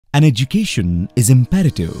An education is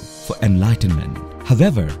imperative for enlightenment.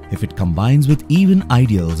 However, if it combines with even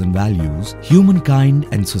ideals and values, humankind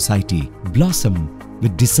and society blossom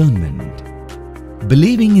with discernment.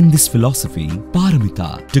 Believing in this philosophy,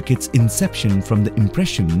 Paramita took its inception from the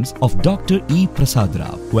impressions of Dr. E. Prasad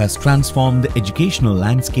Rao, who has transformed the educational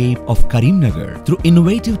landscape of Karimnagar through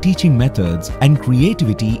innovative teaching methods and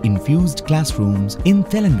creativity-infused classrooms in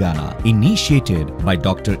Telangana, initiated by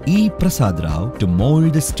Dr. E. Prasad Rao to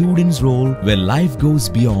mold the student's role where life goes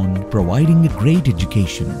beyond providing a great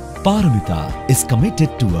education. Paramita is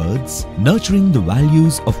committed towards nurturing the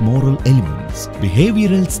values of moral elements,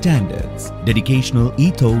 behavioral standards, dedicational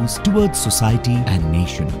ethos towards society and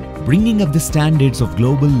nation, bringing up the standards of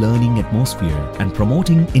global learning atmosphere and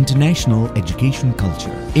promoting international education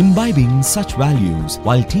culture. Imbibing such values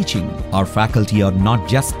while teaching, our faculty are not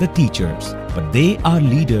just the teachers, but they are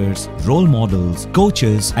leaders, role models,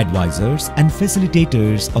 coaches, advisors, and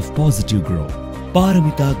facilitators of positive growth.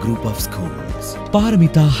 Paramita Group of Schools.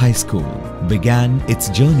 Paramita High School began its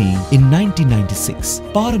journey in 1996.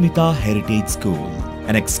 Paramita Heritage School,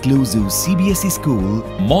 an exclusive CBSE school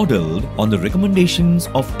modelled on the recommendations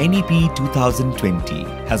of NEP 2020,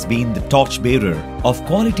 has been the torchbearer of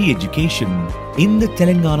quality education in the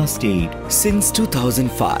Telangana state since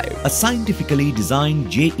 2005. A scientifically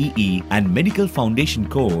designed JEE and medical foundation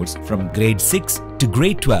course from grade 6 to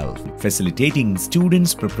grade 12, facilitating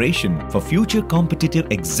students' preparation for future competitive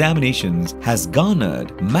examinations, has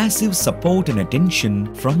garnered massive support and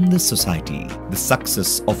attention from the society. The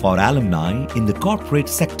success of our alumni in the corporate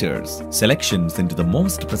sectors, selections into the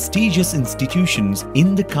most prestigious institutions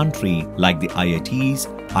in the country like the IITs,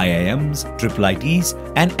 IIMs,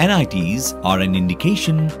 IIITs and NITs are an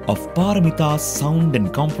indication of Paramita's sound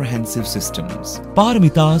and comprehensive systems.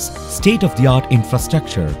 Paramita's state-of-the-art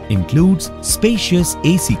infrastructure includes spacious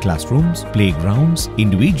AC classrooms, playgrounds,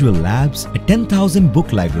 individual labs, a 10,000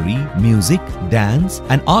 book library, music, dance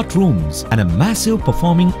and art rooms and a massive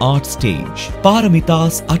performing arts stage.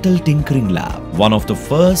 Paramita's Atal Tinkering Lab, one of the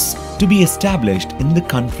first to be established in the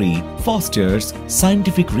country, fosters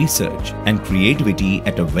scientific research and creativity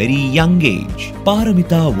at a very young age.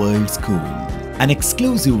 Paramita World School, an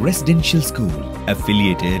exclusive residential school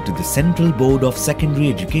affiliated to the Central Board of Secondary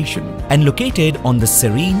Education and located on the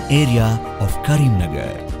serene area of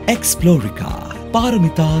Karimnagar. Explorica.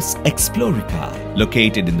 Paramita's Explorica,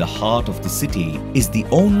 located in the heart of the city, is the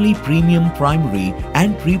only premium primary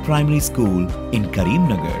and pre-primary school in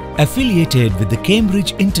Karimnagar, affiliated with the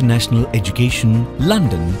Cambridge International Education,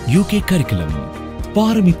 London, UK curriculum.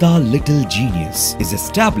 Paramita Little Genius is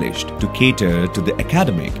established to cater to the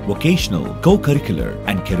academic, vocational, co-curricular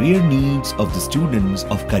and career needs of the students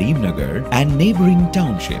of Karimnagar and neighbouring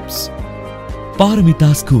townships.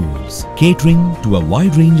 Paramita Schools, catering to a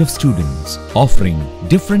wide range of students, offering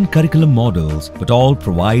different curriculum models but all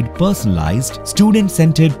provide personalized,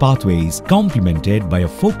 student-centered pathways complemented by a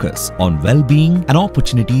focus on well-being and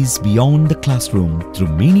opportunities beyond the classroom through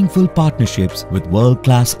meaningful partnerships with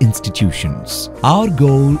world-class institutions. Our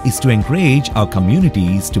goal is to encourage our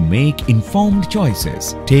communities to make informed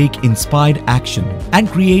choices, take inspired action and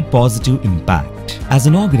create positive impact. As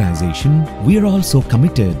an organization, we are also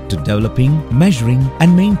committed to developing, measuring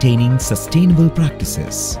and maintaining sustainable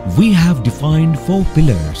practices. We have defined 4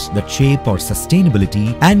 pillars that shape our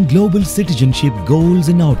sustainability and global citizenship goals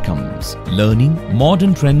and outcomes: learning,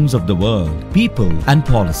 modern trends of the world, people and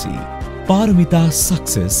policy. Paramita's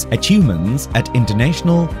success achievements at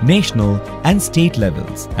international, national and state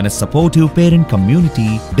levels and a supportive parent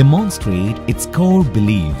community demonstrate its core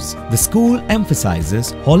beliefs. The school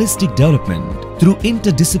emphasizes holistic development through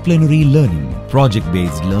interdisciplinary learning,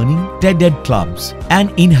 project-based learning, TED-Ed clubs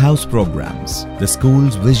and in-house programs. The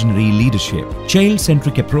school's visionary leadership,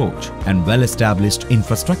 child-centric approach and well-established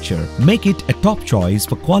infrastructure make it a top choice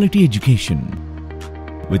for quality education.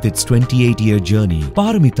 With its 28-year journey,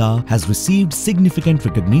 Paramita has received significant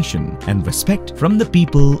recognition and respect from the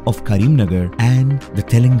people of Karimnagar and the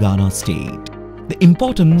Telangana state. The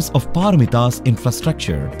importance of Paramita's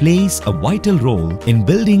infrastructure plays a vital role in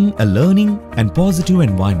building a learning and positive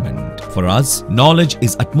environment. For us, knowledge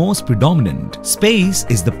is utmost predominant, space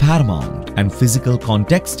is the paramount, and physical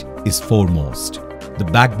context is foremost. The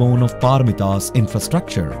backbone of Paramita's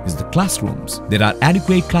infrastructure is the classrooms. There are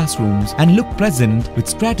adequate classrooms and look present with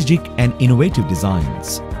strategic and innovative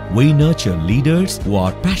designs. We nurture leaders who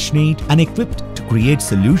are passionate and equipped to create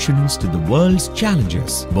solutions to the world's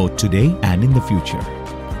challenges, both today and in the future.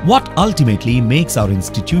 What ultimately makes our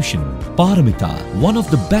institution, Paramita, one of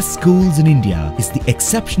the best schools in India is the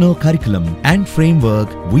exceptional curriculum and framework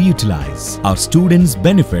we utilize. Our students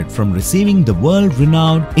benefit from receiving the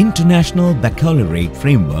world-renowned International Baccalaureate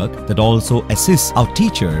framework that also assists our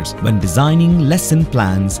teachers when designing lesson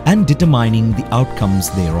plans and determining the outcomes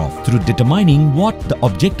thereof. Through determining what the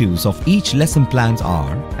objectives of each lesson plans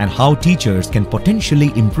are and how teachers can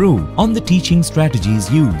potentially improve on the teaching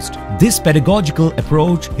strategies used. This pedagogical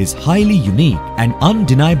approach is highly unique and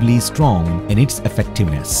undeniably strong in its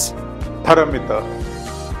effectiveness. Paramita,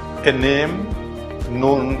 a name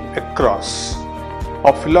known across.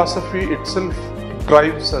 Our philosophy itself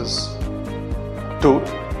drives us to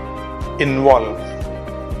involve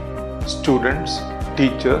students,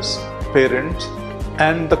 teachers, parents,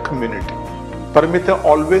 and the community. Paramita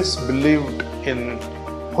always believed in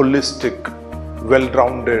holistic,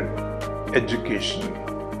 well-rounded education.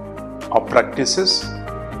 Our practices,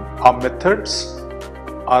 our methods,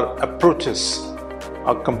 our approaches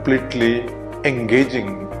are completely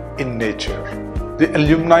engaging in nature. The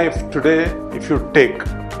alumni of today, if you take,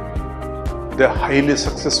 they're highly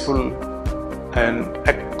successful and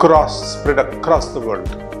spread across the world.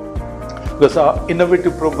 Because our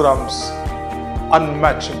innovative programs,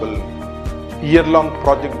 unmatchable, year-long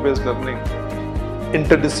project-based learning,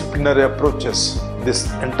 interdisciplinary approaches, this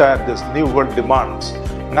new world demands.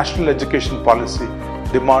 National education policy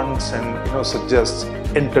demands and suggests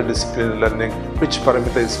interdisciplinary learning, which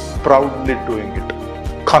Paramita is proudly doing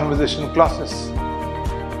it. Conversation classes,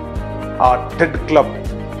 our TED Club,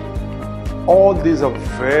 all these are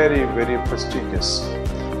very, very prestigious.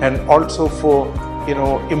 And also for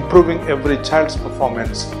improving every child's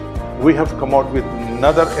performance, we have come out with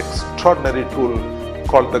another extraordinary tool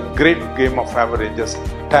called the Great Game of Averages,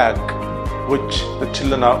 TAG, which the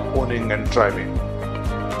children are owning and driving.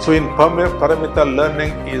 So in Paramita,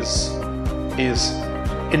 learning is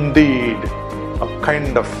indeed a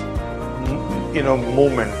kind of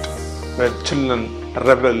moment where children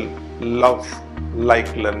revel, love,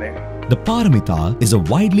 like learning. The Paramita is a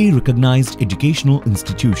widely recognized educational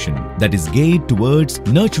institution that is geared towards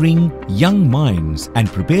nurturing young minds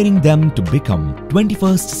and preparing them to become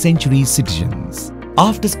 21st century citizens.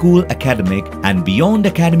 After-school academic and beyond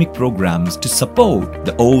academic programs to support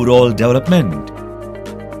the overall development.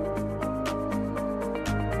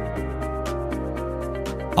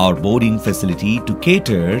 Our boarding facility to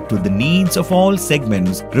cater to the needs of all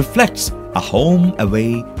segments reflects a home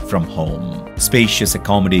away from home. Spacious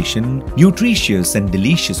accommodation, nutritious and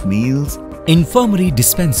delicious meals, infirmary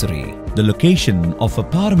dispensary. The location of a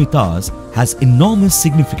Paramitas has enormous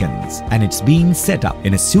significance and it's being set up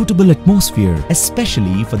in a suitable atmosphere,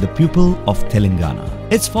 especially for the pupil of Telangana.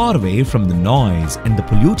 It's far away from the noise and the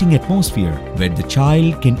polluting atmosphere where the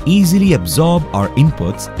child can easily absorb our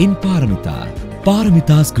inputs in Paramita.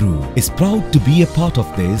 Paramita's Group is proud to be a part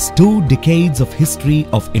of this 2 decades of history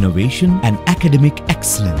of innovation and academic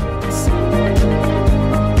excellence.